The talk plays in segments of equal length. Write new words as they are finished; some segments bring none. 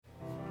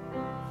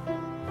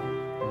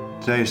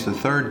Today is the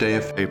third day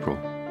of April,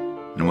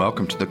 and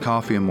welcome to the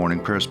Coffee and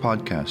Morning Prayers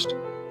podcast.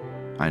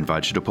 I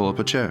invite you to pull up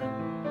a chair,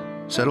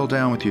 settle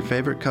down with your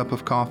favorite cup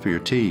of coffee or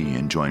tea,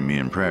 and join me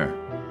in prayer.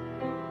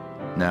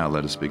 Now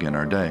let us begin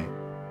our day.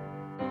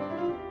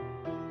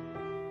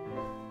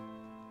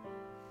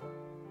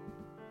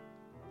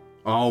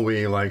 All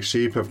we like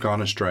sheep have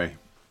gone astray.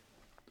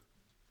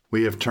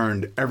 We have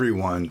turned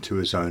everyone to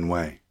his own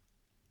way,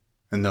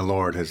 and the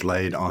Lord has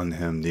laid on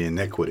him the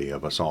iniquity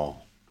of us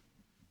all.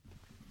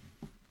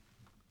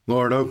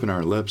 Lord, open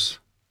our lips,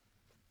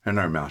 and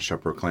our mouth shall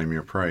proclaim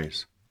your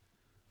praise.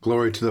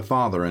 Glory to the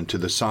Father, and to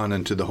the Son,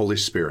 and to the Holy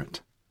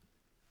Spirit,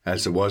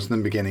 as it was in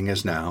the beginning,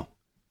 is now,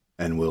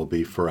 and will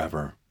be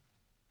forever.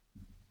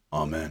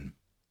 Amen.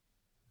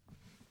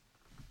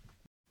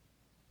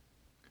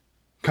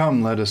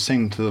 Come, let us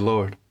sing to the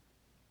Lord.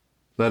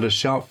 Let us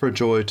shout for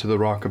joy to the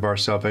rock of our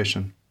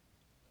salvation.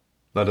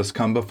 Let us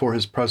come before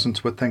his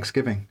presence with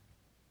thanksgiving,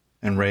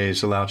 and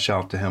raise a loud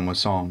shout to him with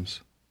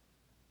psalms.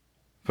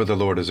 For the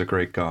Lord is a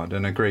great God,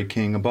 and a great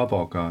King above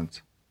all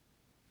gods.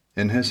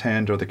 In his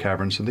hand are the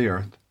caverns of the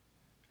earth,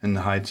 and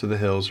the heights of the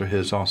hills are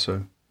his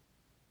also.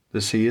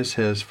 The sea is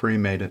his, for he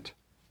made it,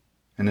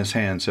 and his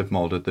hands have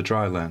molded the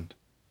dry land.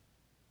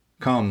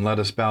 Come, let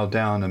us bow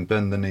down and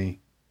bend the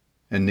knee,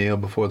 and kneel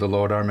before the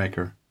Lord our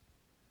Maker.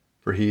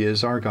 For he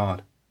is our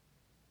God,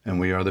 and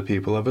we are the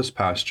people of his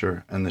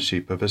pasture and the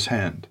sheep of his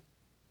hand.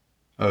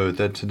 Oh,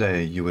 that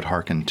today you would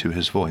hearken to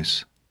his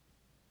voice.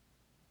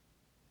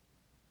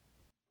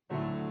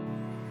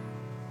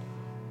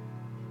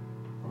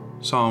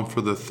 Psalm for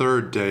the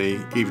third day,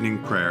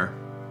 evening prayer,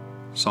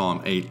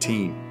 Psalm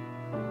 18.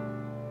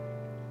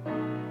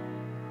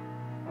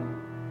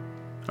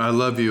 I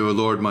love you, O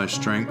Lord, my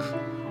strength,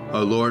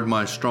 O Lord,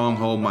 my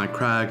stronghold, my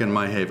crag, and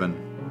my haven.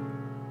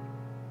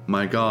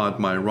 My God,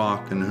 my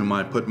rock, in whom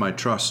I put my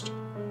trust,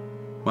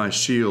 my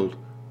shield,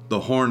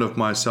 the horn of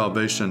my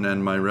salvation,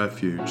 and my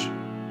refuge.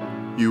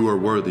 You are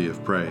worthy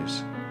of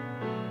praise.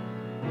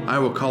 I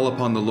will call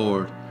upon the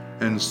Lord,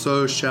 and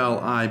so shall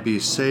I be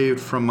saved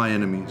from my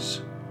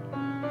enemies.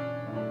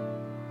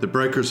 The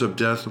breakers of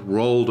death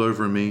rolled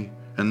over me,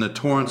 and the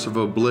torrents of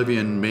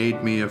oblivion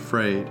made me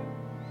afraid.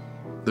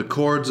 The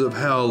cords of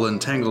hell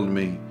entangled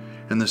me,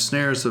 and the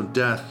snares of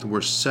death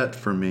were set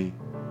for me.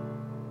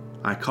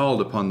 I called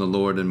upon the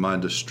Lord in my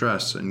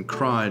distress, and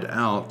cried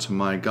out to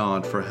my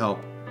God for help.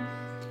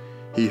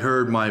 He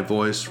heard my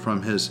voice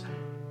from his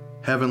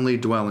heavenly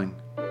dwelling.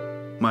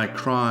 My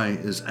cry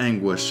as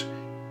anguish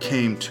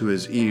came to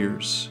his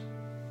ears.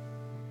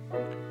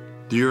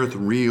 The earth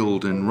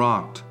reeled and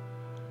rocked.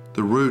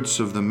 The roots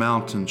of the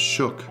mountains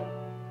shook.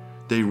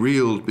 They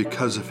reeled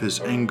because of his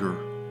anger.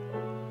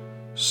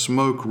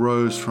 Smoke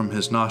rose from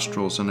his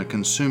nostrils, and a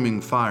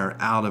consuming fire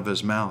out of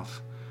his mouth.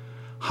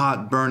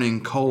 Hot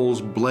burning coals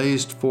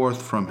blazed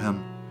forth from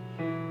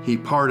him. He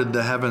parted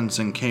the heavens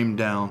and came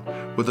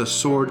down, with a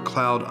sword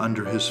cloud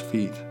under his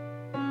feet.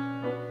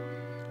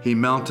 He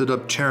mounted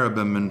up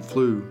cherubim and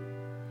flew.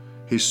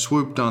 He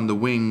swooped on the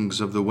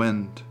wings of the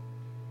wind.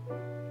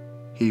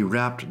 He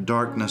wrapped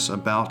darkness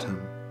about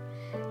him.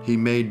 He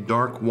made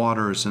dark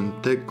waters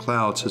and thick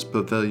clouds his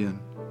pavilion.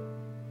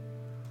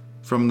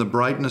 From the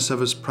brightness of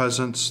his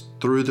presence,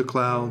 through the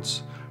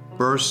clouds,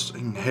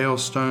 bursting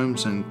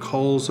hailstones and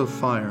coals of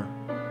fire,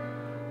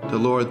 the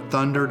Lord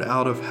thundered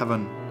out of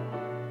heaven.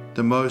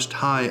 The Most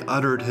High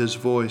uttered his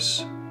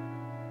voice.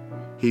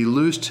 He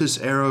loosed his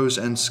arrows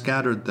and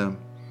scattered them.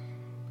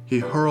 He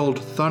hurled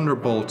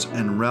thunderbolts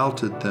and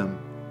routed them.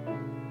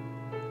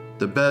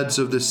 The beds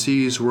of the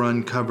seas were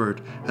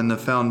uncovered, and the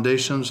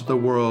foundations of the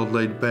world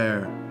laid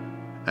bare.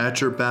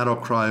 At your battle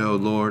cry, O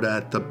Lord,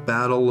 at the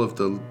battle of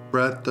the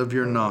breath of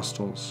your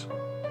nostrils.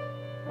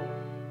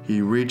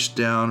 He reached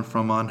down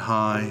from on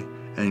high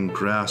and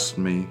grasped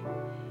me.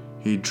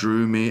 He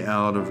drew me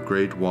out of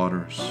great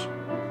waters.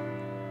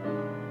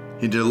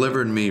 He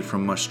delivered me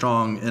from my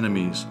strong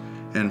enemies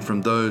and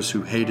from those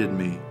who hated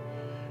me,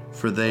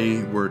 for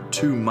they were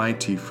too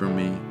mighty for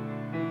me.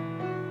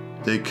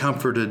 They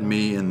comforted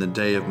me in the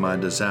day of my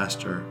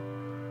disaster,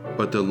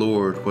 but the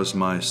Lord was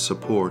my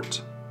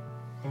support.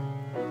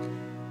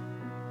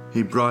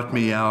 He brought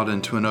me out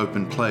into an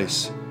open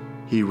place.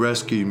 He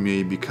rescued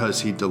me because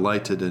he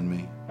delighted in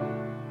me.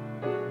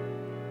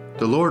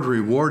 The Lord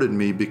rewarded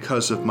me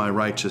because of my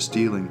righteous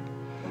dealing.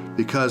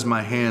 Because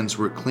my hands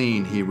were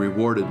clean, he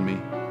rewarded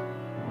me.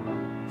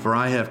 For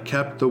I have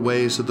kept the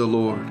ways of the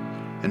Lord,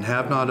 and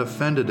have not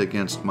offended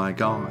against my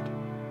God.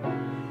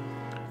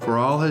 For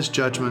all his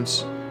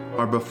judgments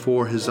are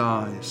before his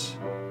eyes,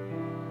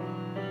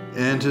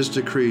 and his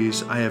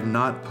decrees I have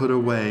not put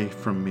away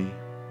from me.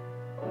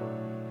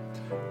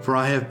 For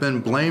I have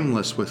been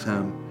blameless with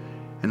him,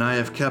 and I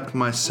have kept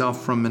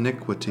myself from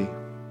iniquity.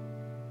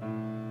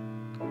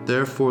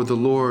 Therefore the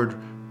Lord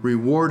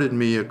rewarded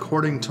me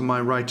according to my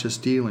righteous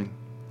dealing,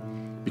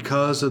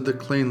 because of the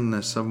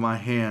cleanliness of my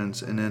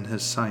hands and in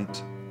his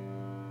sight.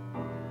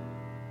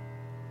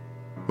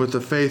 With the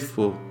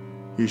faithful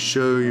you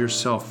show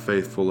yourself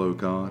faithful, O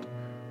God.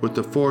 With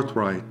the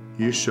forthright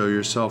you show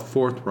yourself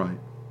forthright.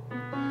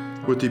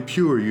 With the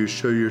pure you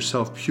show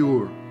yourself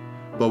pure,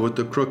 but with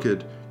the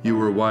crooked you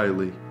are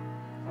wily.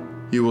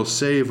 You will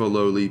save a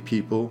lowly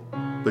people,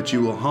 but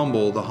you will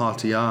humble the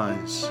haughty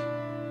eyes.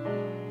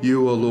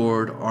 You, O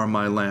Lord, are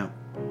my lamp.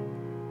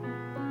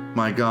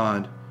 My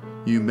God,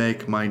 you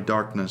make my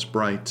darkness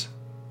bright.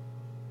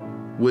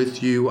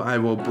 With you I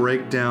will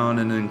break down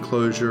an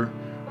enclosure.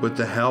 With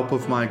the help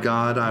of my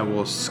God I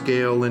will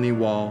scale any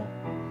wall.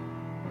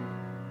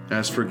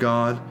 As for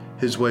God,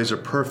 his ways are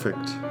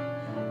perfect.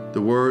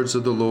 The words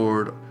of the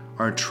Lord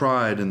are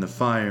tried in the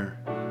fire.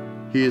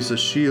 He is a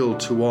shield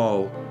to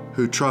all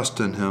who trust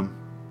in him.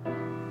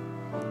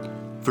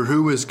 For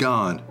who is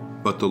God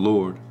but the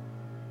Lord?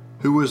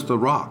 Who is the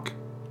rock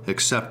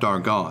except our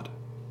God?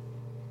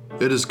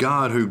 It is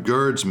God who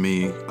girds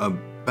me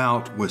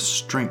about with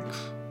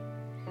strength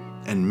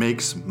and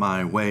makes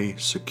my way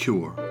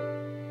secure.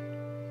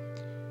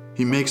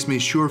 He makes me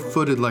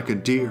sure-footed like a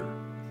deer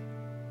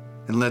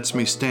and lets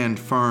me stand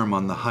firm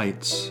on the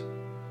heights.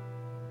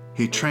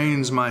 He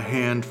trains my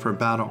hand for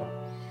battle,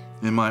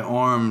 and my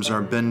arms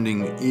are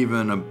bending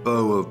even a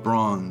bow of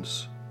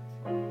bronze.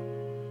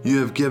 You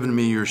have given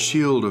me your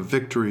shield of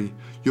victory.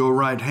 Your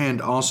right hand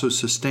also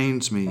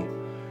sustains me.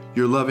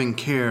 Your loving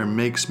care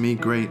makes me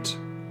great.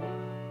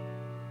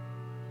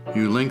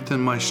 You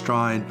lengthen my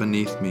stride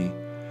beneath me,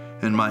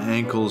 and my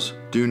ankles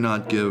do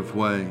not give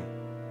way.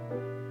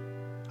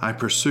 I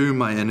pursue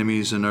my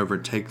enemies and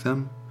overtake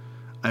them.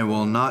 I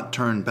will not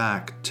turn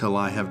back till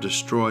I have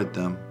destroyed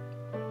them.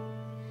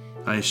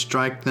 I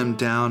strike them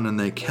down and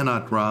they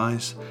cannot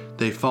rise.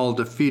 They fall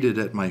defeated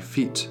at my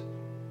feet.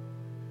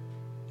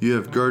 You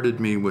have girded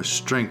me with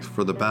strength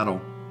for the battle.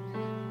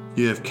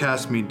 You have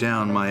cast me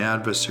down, my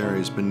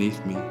adversaries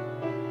beneath me.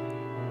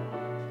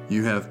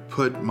 You have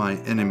put my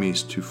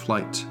enemies to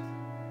flight.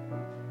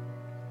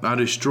 I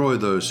destroy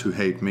those who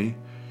hate me.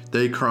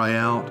 They cry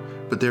out,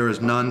 but there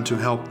is none to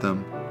help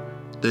them.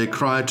 They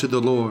cry to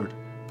the Lord,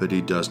 but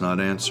he does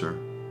not answer.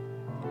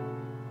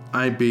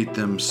 I beat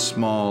them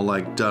small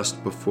like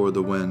dust before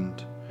the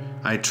wind.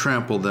 I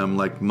trample them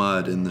like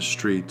mud in the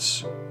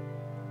streets.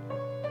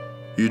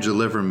 You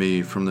deliver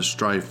me from the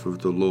strife of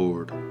the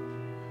Lord.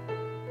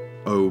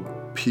 Oh,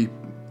 peep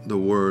the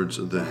words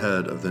of the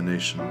head of the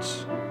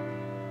nations.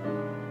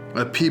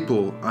 A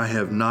people I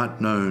have not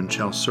known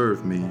shall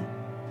serve me.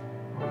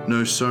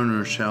 No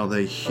sooner shall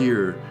they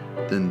hear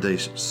than they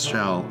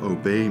shall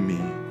obey me.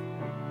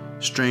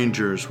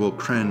 Strangers will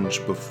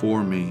cringe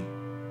before me.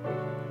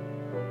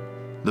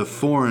 The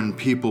foreign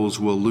peoples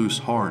will lose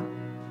heart.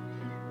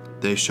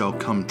 They shall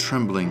come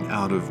trembling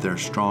out of their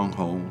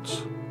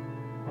strongholds.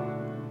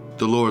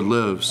 The Lord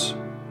lives.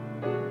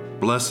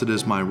 Blessed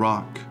is my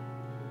rock.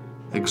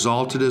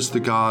 Exalted is the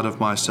God of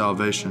my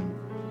salvation.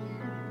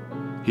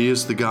 He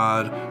is the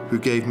God who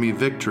gave me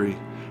victory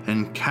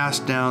and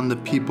cast down the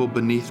people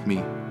beneath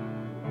me.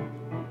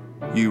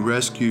 You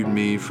rescued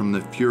me from the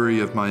fury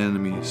of my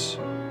enemies.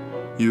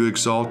 You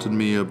exalted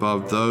me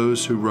above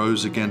those who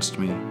rose against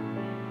me.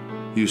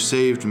 You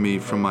saved me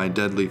from my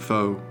deadly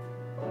foe.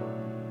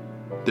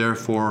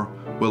 Therefore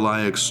will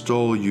I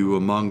extol you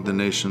among the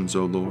nations,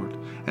 O Lord,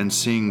 and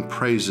sing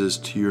praises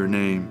to your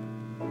name.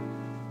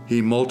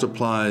 He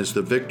multiplies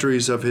the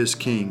victories of his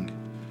king.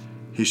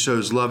 He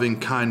shows loving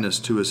kindness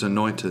to his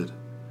anointed,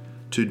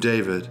 to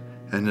David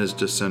and his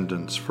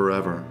descendants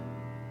forever.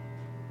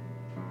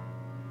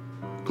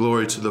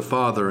 Glory to the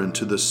Father, and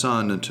to the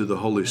Son, and to the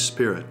Holy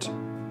Spirit,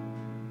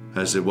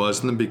 as it was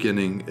in the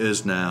beginning,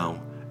 is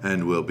now,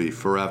 and will be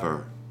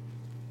forever.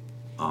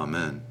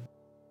 Amen.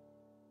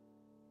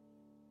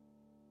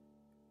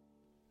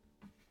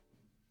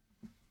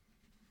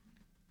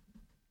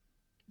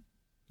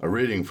 A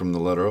reading from the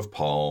letter of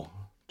Paul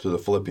to the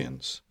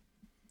Philippians,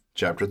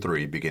 chapter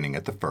 3, beginning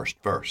at the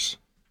first verse.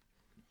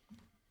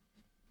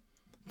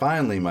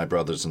 Finally, my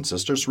brothers and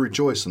sisters,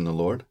 rejoice in the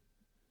Lord.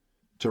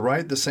 To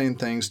write the same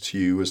things to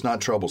you is not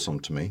troublesome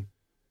to me,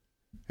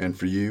 and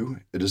for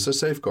you it is a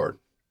safeguard.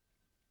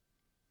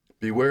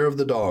 Beware of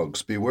the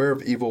dogs, beware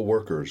of evil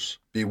workers,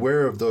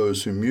 beware of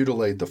those who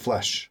mutilate the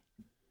flesh.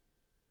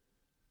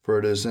 For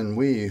it is in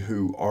we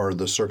who are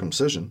the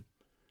circumcision,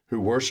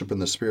 who worship in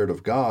the Spirit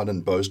of God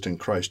and boast in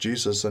Christ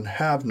Jesus and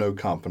have no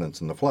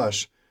confidence in the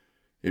flesh,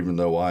 even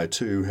though I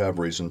too have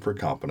reason for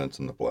confidence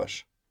in the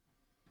flesh.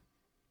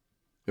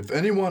 If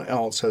anyone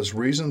else has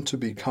reason to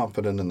be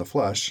confident in the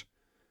flesh,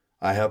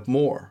 I have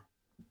more.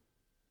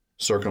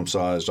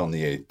 Circumcised on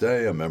the 8th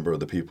day, a member of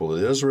the people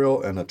of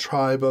Israel and a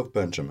tribe of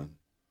Benjamin,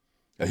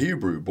 a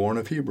Hebrew born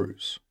of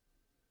Hebrews.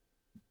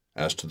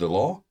 As to the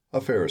law, a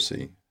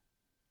Pharisee.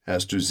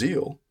 As to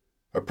zeal,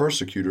 a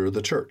persecutor of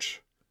the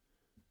church.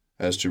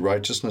 As to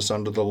righteousness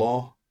under the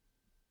law,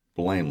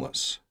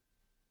 blameless.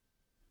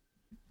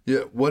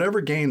 Yet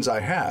whatever gains I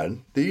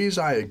had, these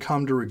I had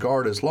come to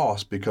regard as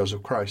loss because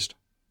of Christ.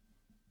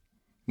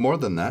 More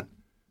than that,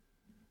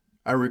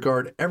 I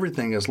regard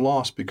everything as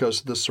loss because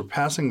of the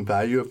surpassing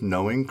value of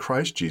knowing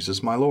Christ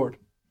Jesus my Lord.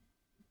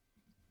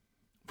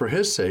 For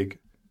his sake,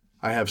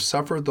 I have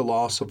suffered the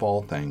loss of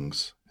all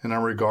things, and I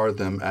regard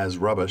them as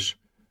rubbish,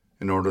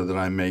 in order that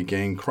I may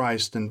gain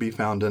Christ and be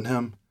found in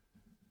him,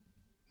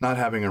 not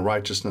having a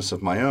righteousness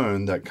of my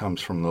own that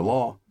comes from the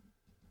law,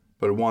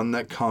 but one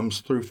that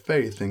comes through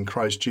faith in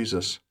Christ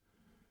Jesus,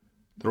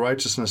 the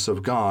righteousness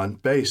of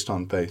God based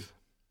on faith.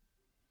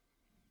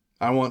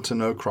 I want to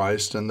know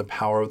Christ and the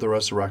power of the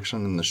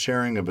resurrection and the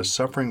sharing of his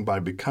suffering by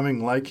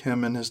becoming like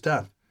him in his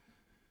death,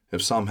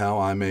 if somehow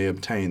I may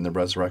obtain the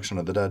resurrection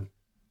of the dead.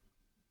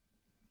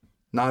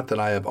 Not that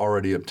I have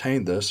already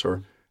obtained this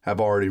or have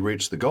already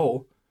reached the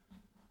goal,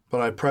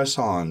 but I press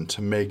on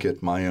to make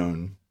it my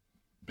own,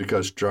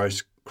 because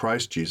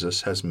Christ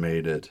Jesus has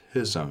made it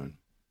his own.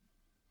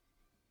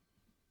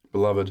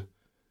 Beloved,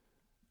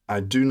 I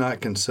do not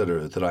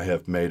consider that I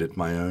have made it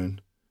my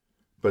own,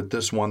 but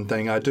this one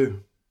thing I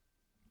do.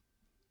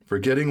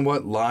 Forgetting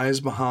what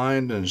lies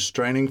behind and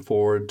straining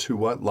forward to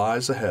what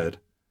lies ahead,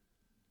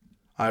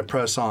 I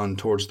press on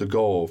towards the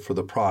goal for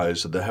the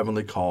prize of the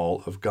heavenly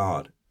call of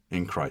God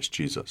in Christ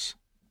Jesus.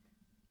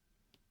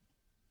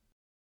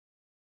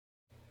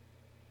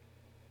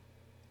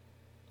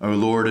 O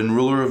Lord and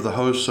ruler of the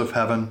hosts of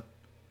heaven,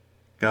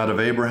 God of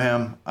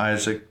Abraham,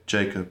 Isaac,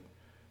 Jacob,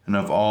 and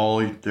of all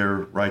their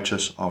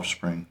righteous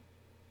offspring,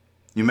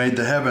 you made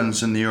the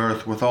heavens and the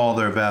earth with all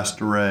their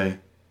vast array.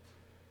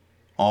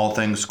 All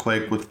things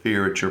quake with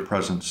fear at your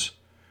presence.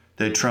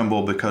 They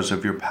tremble because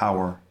of your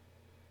power.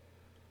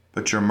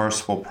 But your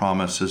merciful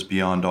promise is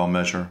beyond all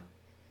measure.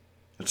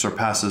 It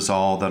surpasses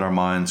all that our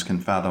minds can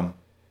fathom.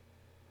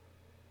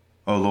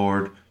 O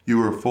Lord,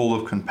 you are full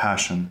of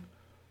compassion,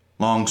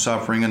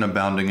 long-suffering and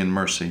abounding in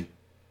mercy.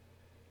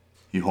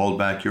 You hold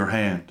back your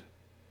hand.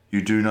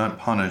 You do not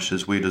punish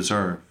as we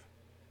deserve.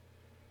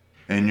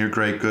 In your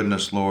great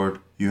goodness, Lord,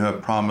 you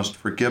have promised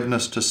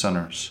forgiveness to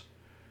sinners,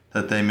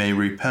 that they may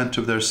repent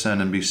of their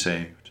sin and be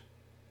saved.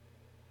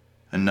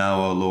 And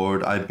now, O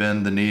Lord, I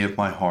bend the knee of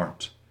my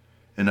heart,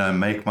 and I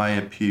make my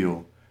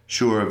appeal,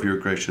 sure of your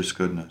gracious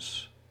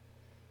goodness.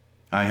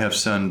 I have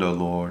sinned, O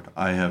Lord,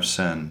 I have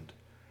sinned,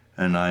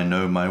 and I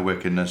know my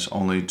wickedness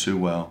only too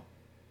well.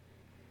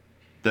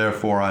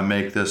 Therefore I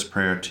make this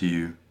prayer to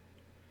you.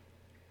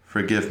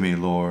 Forgive me,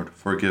 Lord,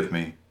 forgive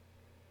me.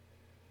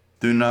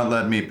 Do not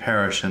let me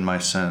perish in my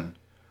sin,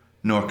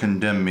 nor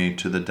condemn me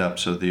to the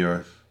depths of the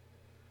earth.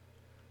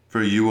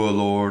 For you, O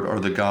Lord, are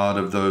the God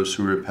of those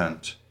who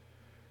repent,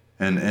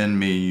 and in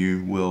me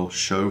you will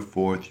show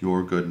forth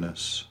your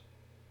goodness.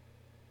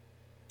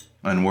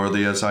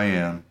 Unworthy as I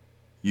am,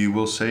 you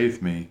will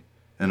save me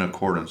in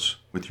accordance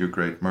with your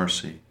great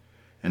mercy,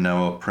 and I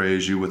will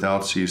praise you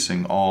without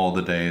ceasing all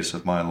the days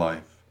of my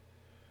life.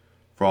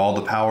 For all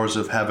the powers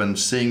of heaven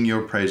sing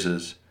your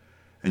praises,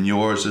 and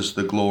yours is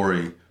the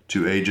glory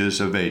to ages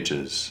of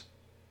ages.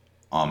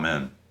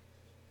 Amen.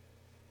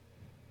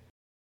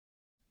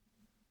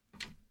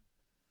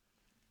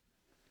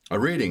 A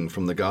reading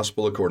from the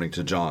Gospel according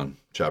to John,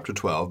 chapter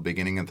 12,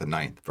 beginning at the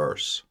 9th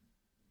verse.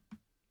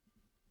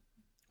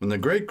 When the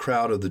great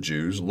crowd of the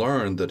Jews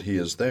learned that he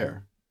is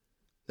there,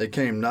 they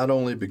came not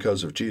only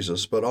because of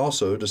Jesus, but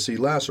also to see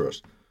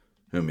Lazarus,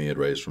 whom he had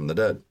raised from the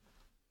dead.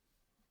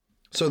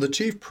 So the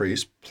chief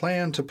priests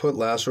planned to put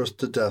Lazarus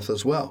to death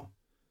as well,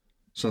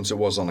 since it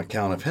was on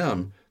account of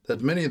him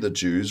that many of the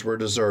Jews were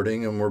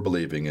deserting and were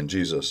believing in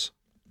Jesus.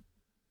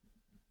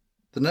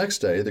 The next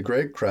day, the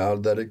great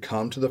crowd that had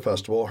come to the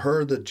festival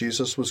heard that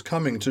Jesus was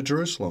coming to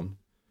Jerusalem.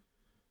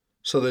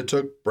 So they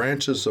took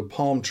branches of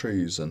palm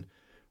trees and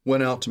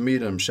went out to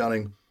meet him,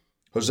 shouting,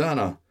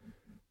 "Hosanna!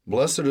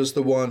 Blessed is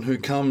the one who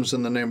comes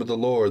in the name of the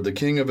Lord, the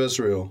King of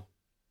Israel."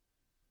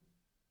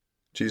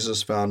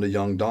 Jesus found a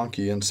young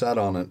donkey and sat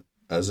on it,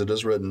 as it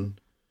is written,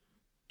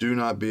 "Do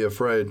not be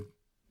afraid,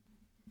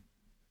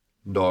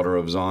 daughter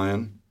of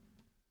Zion.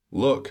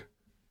 Look,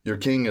 your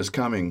king is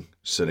coming,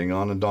 sitting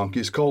on a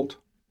donkey's colt."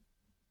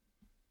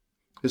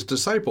 His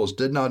disciples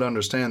did not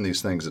understand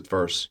these things at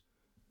first,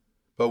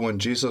 but when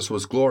Jesus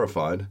was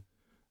glorified,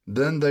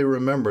 then they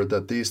remembered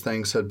that these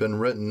things had been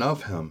written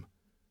of him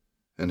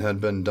and had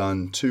been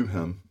done to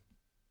him.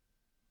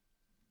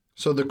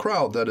 So the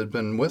crowd that had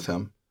been with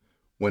him,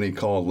 when he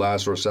called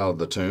Lazarus out of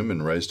the tomb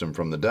and raised him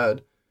from the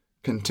dead,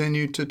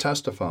 continued to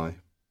testify.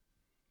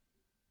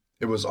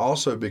 It was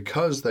also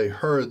because they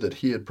heard that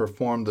he had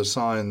performed the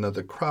sign that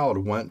the crowd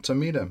went to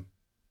meet him.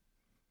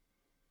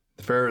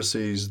 The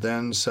Pharisees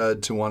then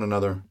said to one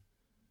another,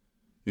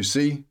 "You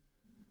see,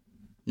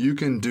 you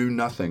can do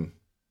nothing.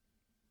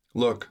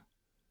 Look,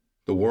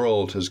 the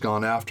world has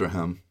gone after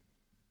him."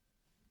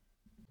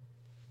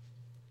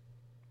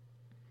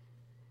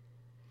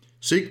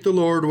 Seek the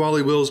Lord while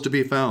he wills to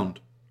be found.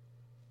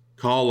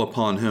 Call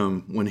upon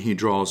him when he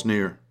draws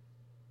near.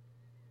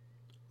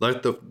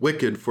 Let the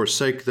wicked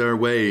forsake their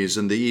ways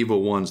and the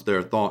evil ones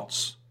their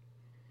thoughts.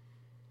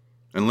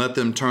 And let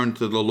them turn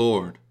to the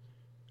Lord,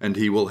 and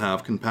he will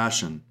have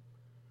compassion,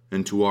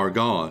 and to our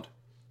God,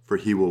 for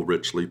he will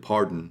richly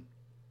pardon.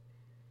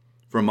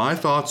 For my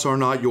thoughts are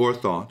not your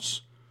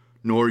thoughts,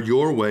 nor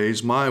your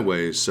ways my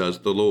ways, says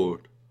the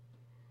Lord.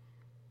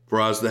 For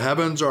as the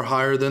heavens are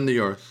higher than the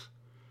earth,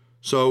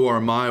 so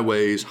are my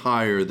ways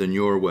higher than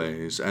your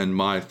ways, and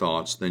my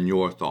thoughts than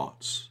your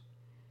thoughts.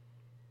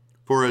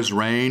 For as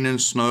rain and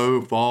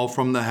snow fall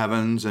from the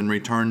heavens and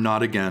return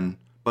not again,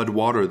 but but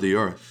water the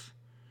earth,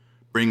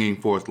 bringing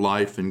forth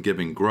life and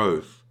giving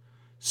growth,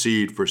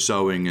 seed for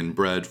sowing and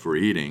bread for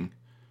eating,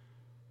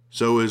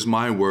 so is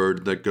my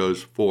word that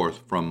goes forth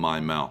from my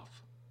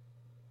mouth.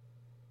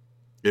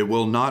 It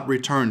will not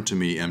return to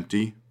me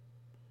empty,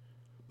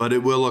 but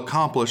it will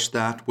accomplish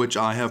that which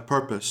I have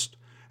purposed,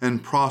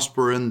 and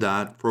prosper in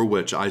that for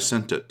which I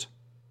sent it.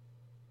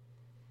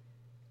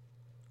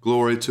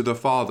 Glory to the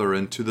Father,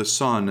 and to the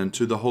Son, and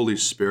to the Holy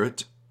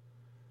Spirit,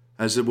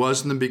 as it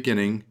was in the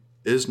beginning,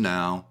 is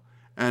now,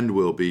 and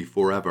will be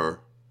forever.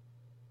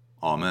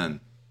 Amen.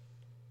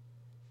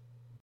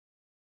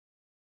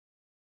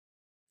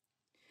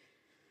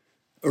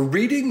 A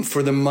reading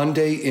for the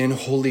Monday in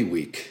Holy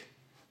Week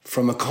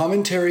from a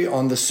commentary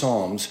on the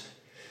Psalms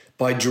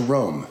by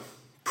Jerome,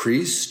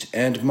 priest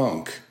and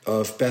monk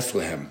of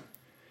Bethlehem,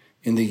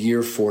 in the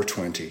year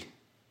 420.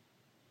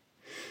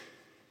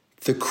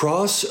 The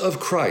cross of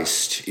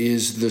Christ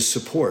is the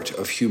support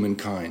of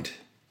humankind.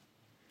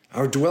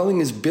 Our dwelling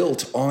is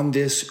built on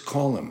this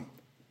column.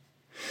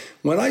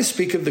 When I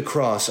speak of the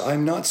cross,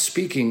 I'm not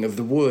speaking of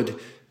the wood,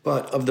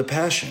 but of the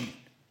Passion.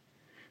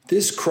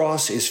 This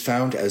cross is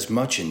found as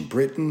much in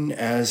Britain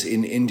as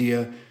in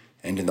India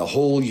and in the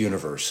whole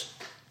universe.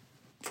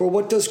 For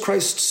what does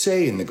Christ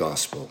say in the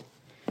gospel?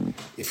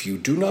 If you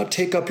do not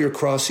take up your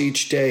cross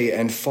each day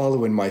and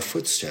follow in my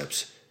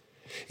footsteps,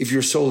 if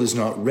your soul is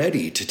not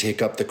ready to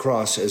take up the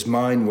cross as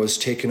mine was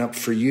taken up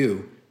for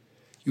you,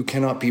 you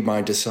cannot be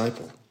my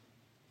disciple.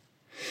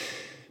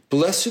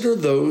 Blessed are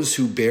those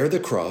who bear the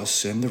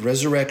cross and the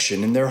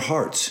resurrection in their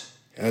hearts,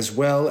 as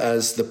well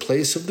as the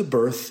place of the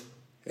birth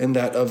and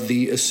that of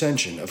the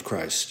ascension of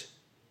Christ.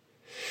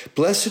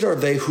 Blessed are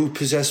they who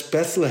possess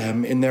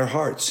Bethlehem in their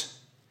hearts,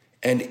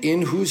 and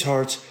in whose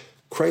hearts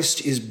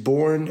Christ is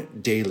born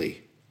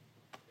daily.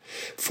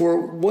 For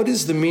what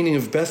is the meaning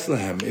of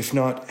Bethlehem if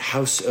not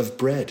house of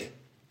bread?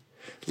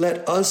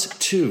 Let us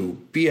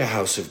too be a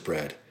house of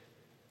bread,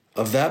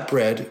 of that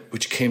bread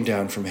which came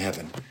down from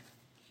heaven.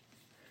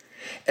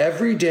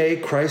 Every day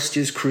Christ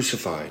is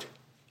crucified,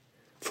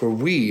 for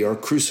we are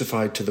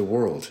crucified to the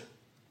world,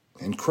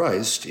 and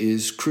Christ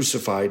is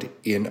crucified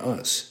in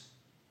us.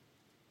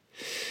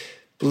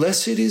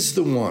 Blessed is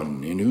the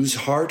one in whose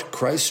heart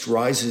Christ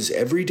rises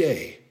every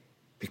day,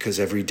 because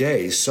every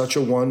day such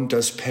a one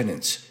does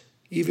penance,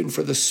 even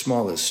for the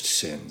smallest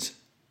sins.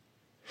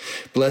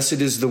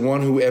 Blessed is the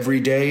one who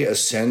every day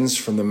ascends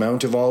from the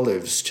Mount of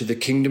Olives to the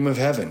kingdom of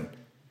heaven,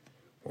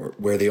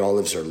 where the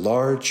olives are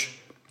large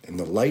and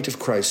the light of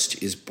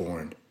Christ is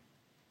born.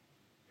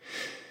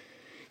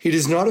 It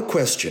is not a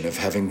question of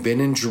having been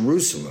in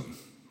Jerusalem,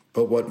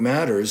 but what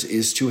matters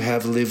is to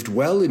have lived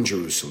well in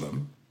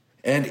Jerusalem,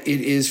 and it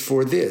is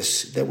for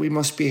this that we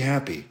must be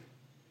happy.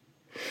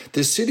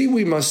 The city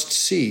we must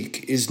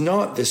seek is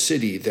not the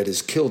city that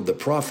has killed the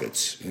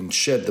prophets and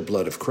shed the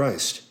blood of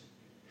Christ,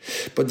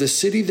 but the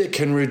city that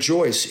can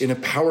rejoice in a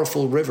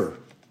powerful river,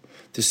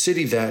 the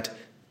city that,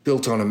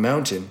 built on a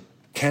mountain,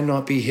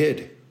 cannot be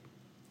hid,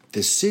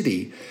 the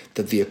city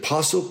that the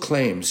apostle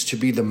claims to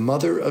be the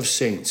mother of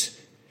saints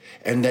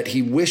and that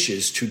he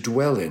wishes to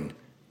dwell in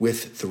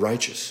with the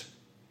righteous.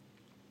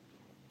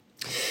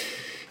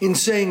 In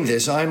saying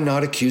this, I'm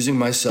not accusing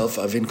myself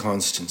of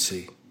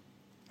inconstancy.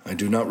 I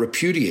do not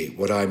repudiate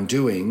what I'm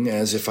doing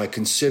as if I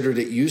considered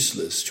it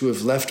useless to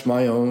have left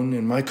my own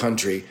and my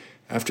country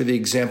after the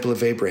example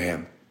of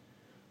Abraham,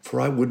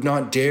 for I would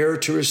not dare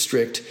to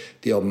restrict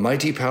the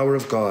almighty power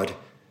of God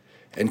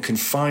and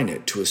confine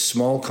it to a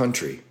small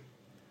country,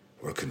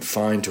 or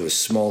confine to a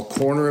small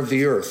corner of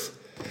the earth,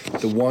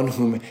 the one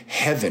whom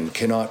heaven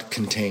cannot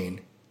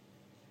contain.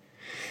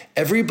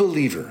 Every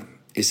believer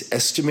is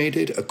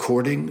estimated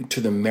according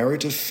to the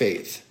merit of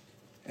faith,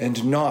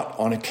 and not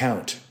on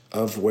account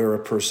of where a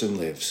person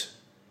lives.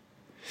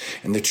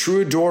 And the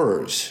true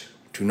adorers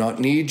do not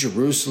need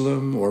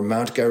Jerusalem or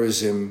Mount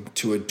Gerizim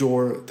to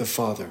adore the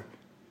Father.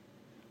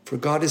 For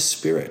God is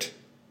spirit,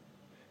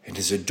 and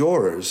his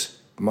adorers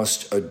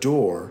must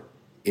adore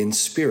in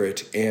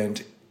spirit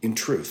and in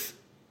truth.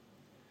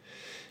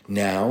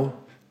 Now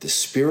the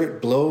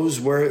Spirit blows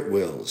where it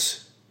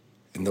wills,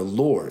 and the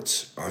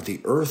Lord's are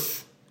the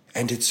earth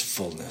and its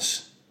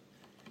fullness.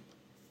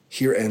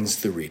 Here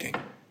ends the reading.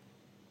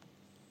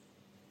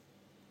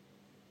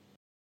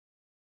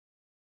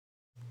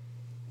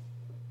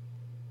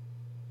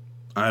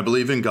 I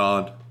believe in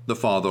God, the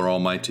Father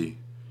Almighty,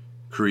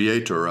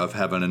 creator of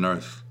heaven and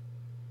earth.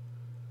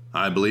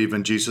 I believe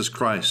in Jesus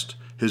Christ,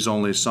 his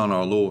only Son,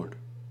 our Lord.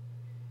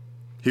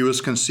 He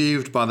was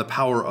conceived by the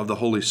power of the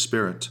Holy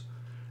Spirit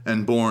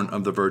and born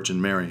of the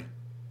Virgin Mary,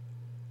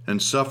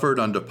 and suffered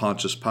under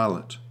Pontius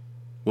Pilate,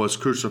 was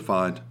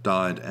crucified,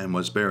 died, and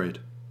was buried.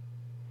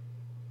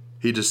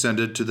 He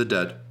descended to the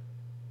dead.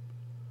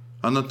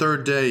 On the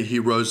third day he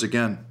rose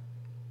again.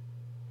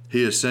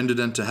 He ascended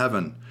into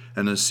heaven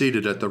and is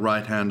seated at the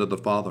right hand of the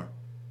Father.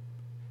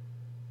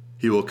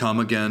 He will come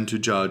again to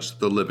judge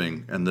the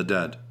living and the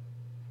dead.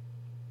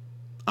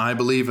 I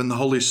believe in the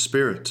Holy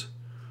Spirit,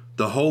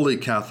 the Holy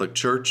Catholic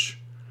Church,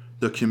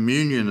 the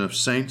communion of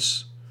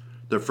saints,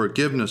 the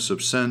forgiveness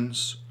of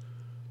sins,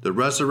 the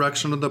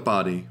resurrection of the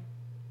body,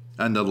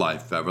 and the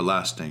life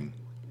everlasting.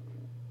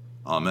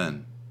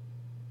 Amen.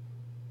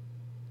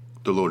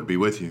 The Lord be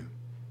with you,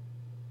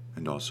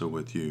 and also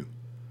with you.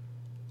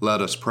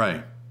 Let us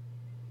pray.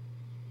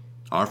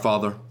 Our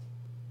Father,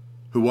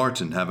 who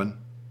art in heaven,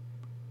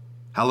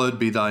 hallowed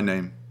be thy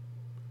name.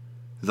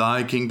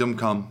 Thy kingdom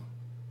come,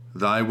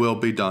 thy will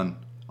be done,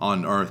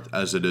 on earth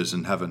as it is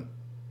in heaven.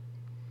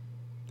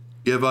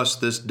 Give us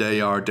this day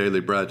our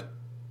daily bread,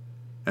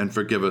 and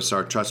forgive us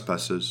our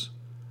trespasses,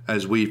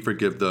 as we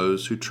forgive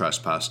those who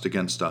trespass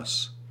against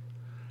us.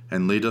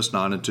 And lead us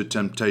not into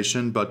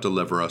temptation, but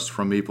deliver us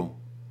from evil.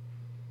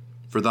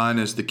 For thine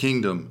is the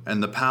kingdom,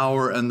 and the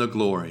power, and the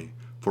glory,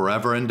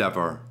 forever and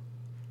ever.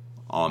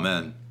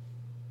 Amen.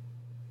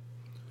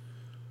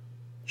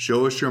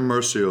 Show us your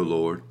mercy, O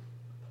Lord,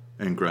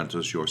 and grant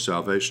us your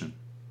salvation.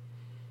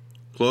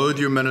 Clothe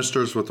your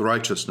ministers with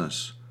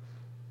righteousness.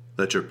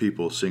 Let your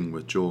people sing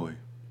with joy.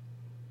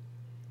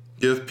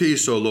 Give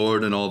peace, O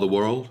Lord, in all the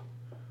world,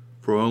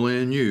 for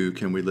only in you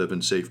can we live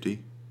in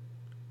safety.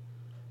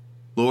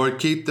 Lord,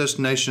 keep this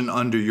nation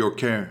under your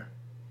care,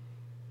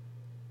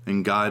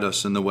 and guide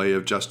us in the way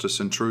of justice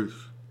and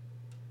truth.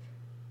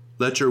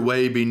 Let your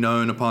way be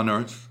known upon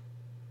earth,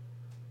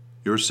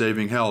 your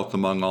saving health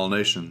among all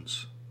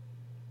nations.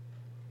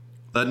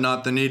 Let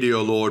not the needy,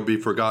 O Lord, be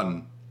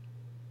forgotten,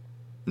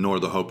 nor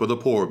the hope of the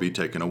poor be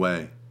taken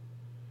away.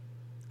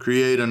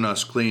 Create in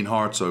us clean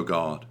hearts, O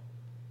God,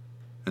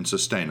 and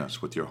sustain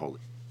us with your holy.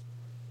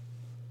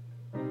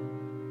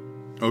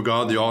 O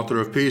God, the author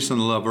of peace and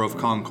the lover of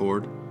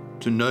concord,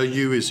 to know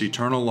you is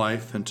eternal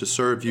life, and to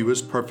serve you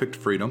is perfect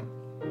freedom.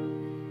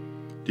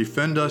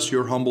 Defend us,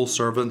 your humble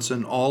servants,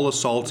 in all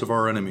assaults of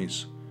our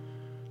enemies,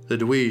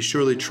 that we,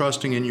 surely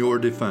trusting in your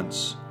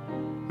defense,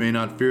 may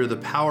not fear the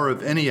power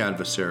of any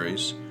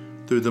adversaries,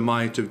 through the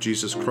might of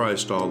Jesus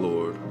Christ our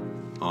Lord.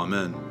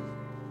 Amen.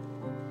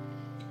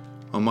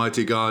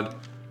 Almighty God,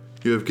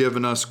 you have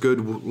given us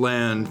good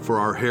land for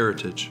our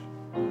heritage.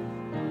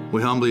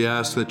 We humbly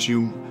ask that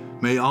you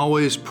may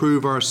always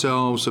prove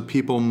ourselves a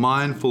people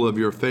mindful of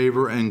your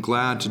favor and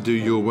glad to do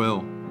your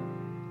will.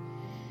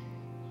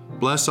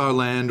 Bless our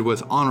land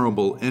with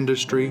honorable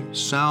industry,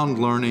 sound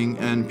learning,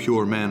 and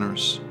pure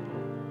manners.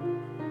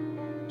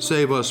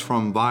 Save us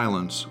from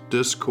violence,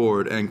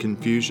 discord, and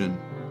confusion,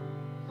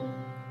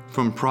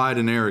 from pride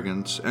and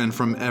arrogance, and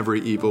from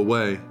every evil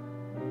way.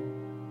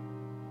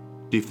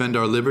 Defend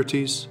our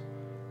liberties,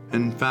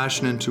 and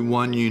fashion into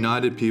one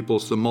united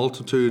peoples the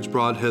multitudes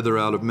brought hither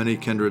out of many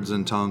kindreds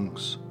and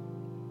tongues.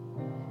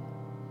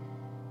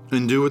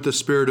 Endue with the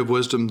spirit of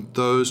wisdom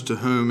those to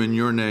whom in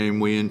your name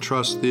we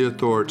entrust the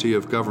authority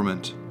of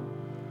government,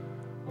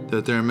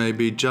 that there may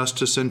be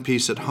justice and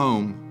peace at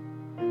home,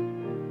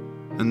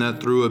 and that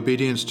through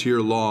obedience to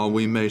your law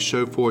we may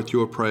show forth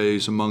your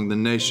praise among the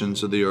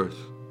nations of the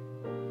earth.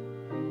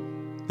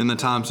 In the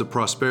times of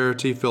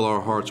prosperity, fill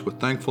our hearts with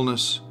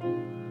thankfulness,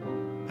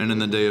 and in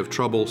the day of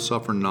trouble,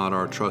 suffer not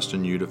our trust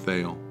in you to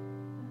fail.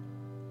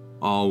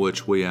 All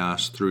which we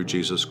ask through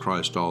Jesus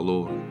Christ our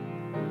Lord.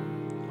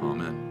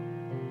 Amen.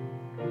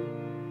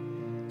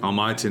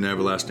 Almighty and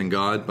everlasting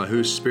God, by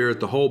whose Spirit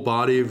the whole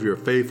body of your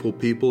faithful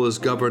people is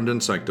governed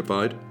and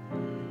sanctified,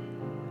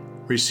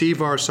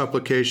 receive our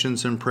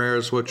supplications and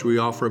prayers which we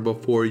offer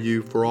before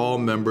you for all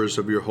members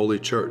of your holy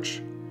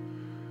church,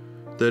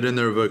 that in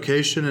their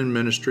vocation and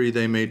ministry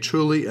they may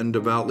truly and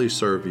devoutly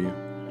serve you,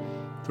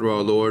 through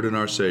our Lord and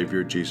our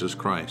Savior, Jesus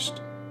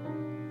Christ.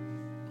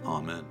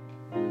 Amen.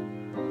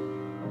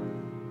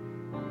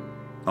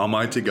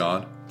 Almighty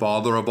God,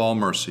 Father of all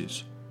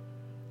mercies,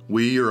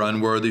 we, your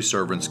unworthy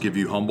servants, give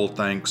you humble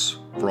thanks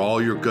for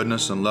all your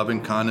goodness and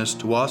loving kindness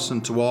to us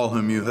and to all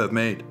whom you have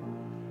made.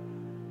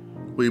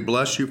 We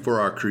bless you for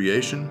our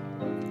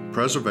creation,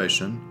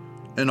 preservation,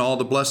 and all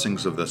the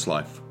blessings of this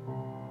life,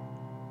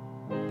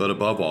 but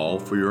above all,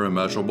 for your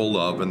immeasurable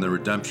love and the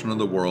redemption of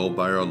the world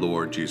by our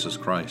Lord Jesus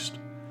Christ,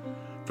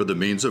 for the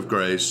means of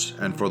grace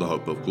and for the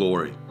hope of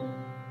glory.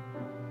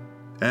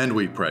 And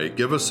we pray,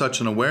 give us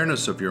such an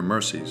awareness of your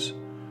mercies,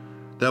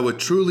 that with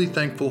truly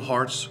thankful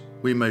hearts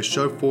we may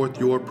show forth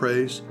your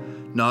praise,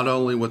 not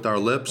only with our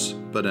lips,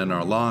 but in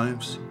our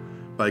lives,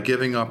 by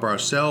giving up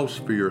ourselves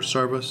for your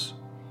service,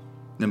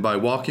 and by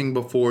walking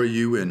before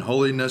you in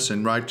holiness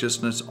and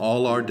righteousness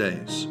all our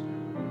days.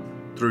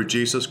 Through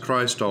Jesus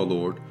Christ our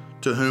Lord,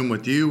 to whom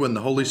with you and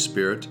the Holy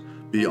Spirit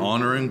be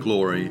honor and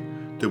glory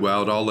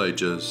throughout all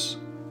ages.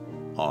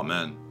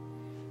 Amen.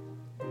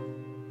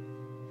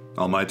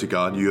 Almighty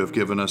God, you have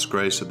given us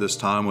grace at this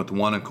time with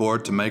one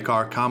accord to make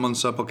our common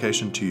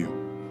supplication to you.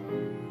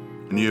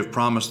 And you have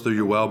promised through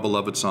your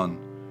well-beloved Son,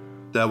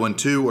 that when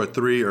 2 or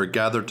 3 are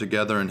gathered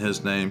together in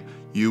his name,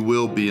 you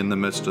will be in the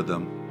midst of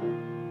them.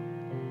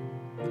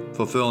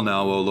 Fulfill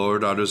now, O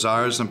Lord, our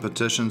desires and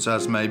petitions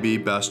as may be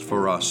best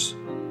for us,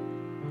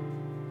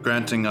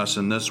 granting us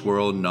in this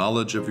world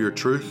knowledge of your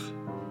truth,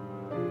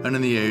 and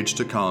in the age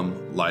to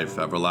come, life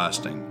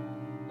everlasting.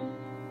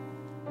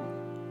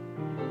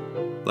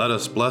 Let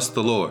us bless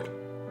the Lord.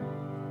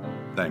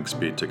 Thanks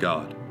be to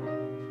God.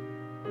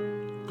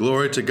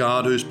 Glory to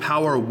God, whose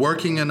power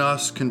working in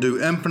us can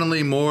do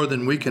infinitely more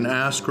than we can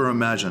ask or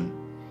imagine.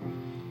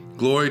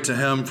 Glory to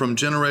him from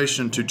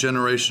generation to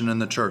generation in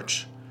the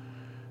church,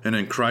 and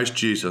in Christ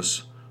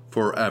Jesus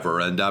forever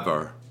and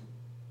ever.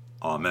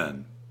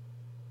 Amen.